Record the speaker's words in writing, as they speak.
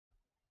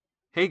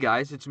Hey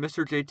guys, it's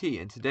Mr. JT,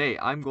 and today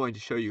I'm going to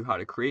show you how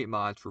to create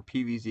mods for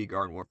PvZ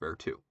Garden Warfare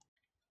 2.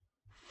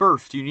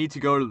 First, you need to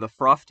go to the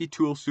Frosty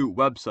Toolsuit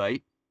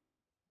website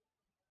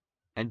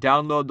and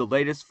download the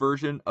latest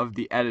version of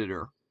the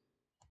editor.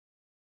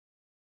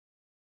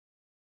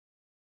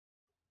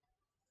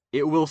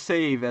 It will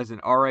save as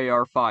an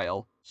RAR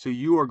file, so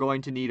you are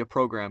going to need a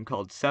program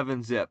called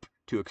 7-zip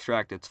to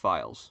extract its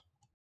files.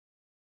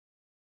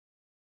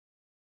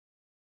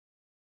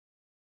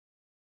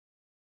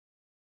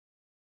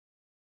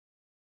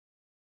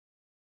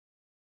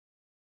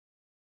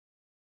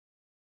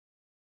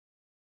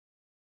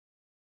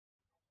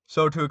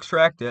 So to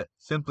extract it,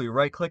 simply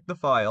right-click the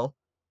file,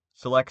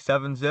 select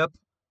 7-zip,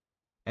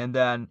 and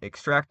then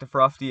extract the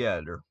Frosty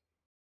Editor.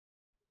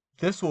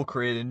 This will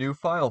create a new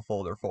file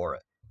folder for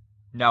it.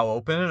 Now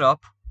open it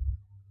up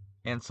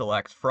and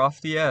select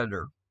Frosty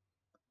Editor.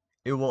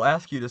 It will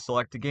ask you to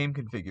select a game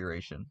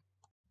configuration.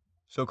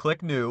 So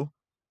click New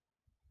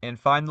and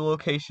find the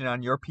location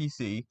on your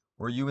PC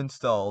where you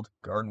installed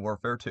Garden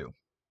Warfare 2.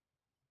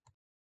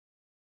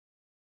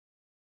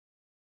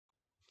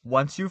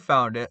 Once you've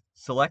found it,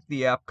 select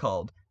the app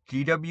called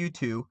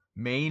GW2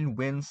 Main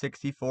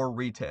Win64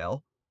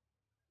 Retail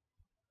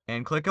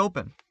and click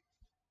Open.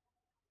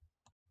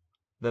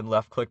 Then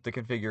left-click the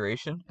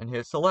configuration and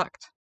hit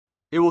Select.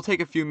 It will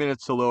take a few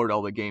minutes to load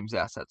all the game's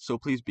assets, so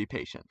please be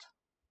patient.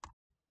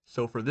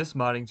 So for this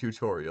modding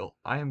tutorial,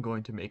 I am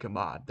going to make a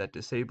mod that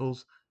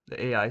disables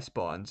the AI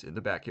spawns in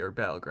the backyard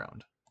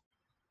battleground.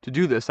 To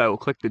do this, I will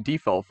click the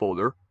default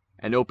folder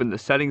and open the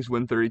settings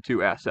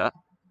Win32 asset.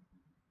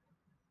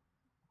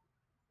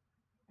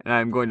 And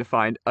I'm going to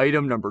find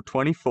item number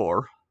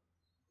 24.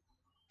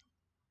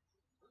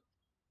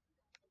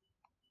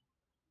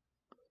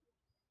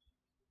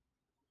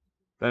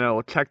 Then I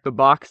will check the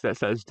box that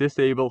says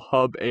Disable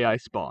Hub AI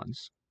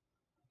Spawns.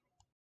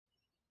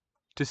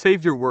 To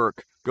save your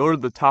work, go to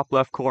the top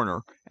left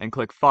corner and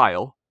click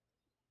File,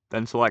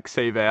 then select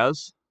Save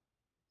As,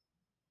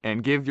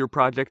 and give your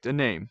project a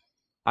name.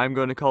 I'm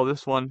going to call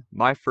this one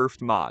My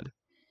First Mod.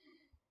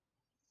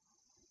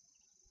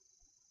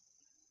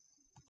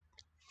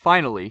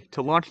 Finally,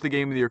 to launch the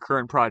game with your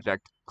current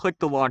project, click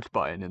the Launch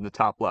button in the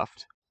top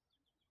left.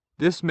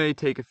 This may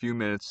take a few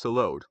minutes to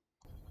load.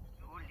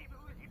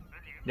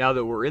 Now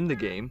that we're in the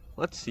game,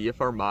 let's see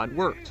if our mod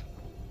worked.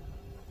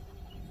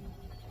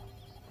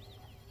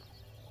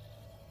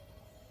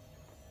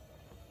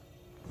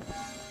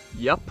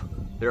 Yep,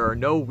 there are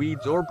no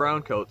weeds or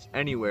browncoats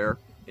anywhere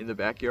in the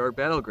backyard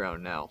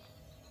battleground now.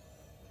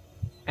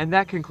 And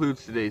that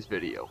concludes today's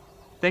video.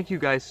 Thank you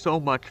guys so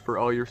much for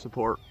all your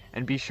support,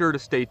 and be sure to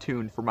stay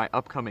tuned for my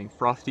upcoming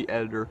Frosty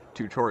Editor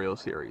tutorial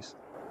series.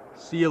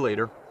 See you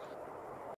later.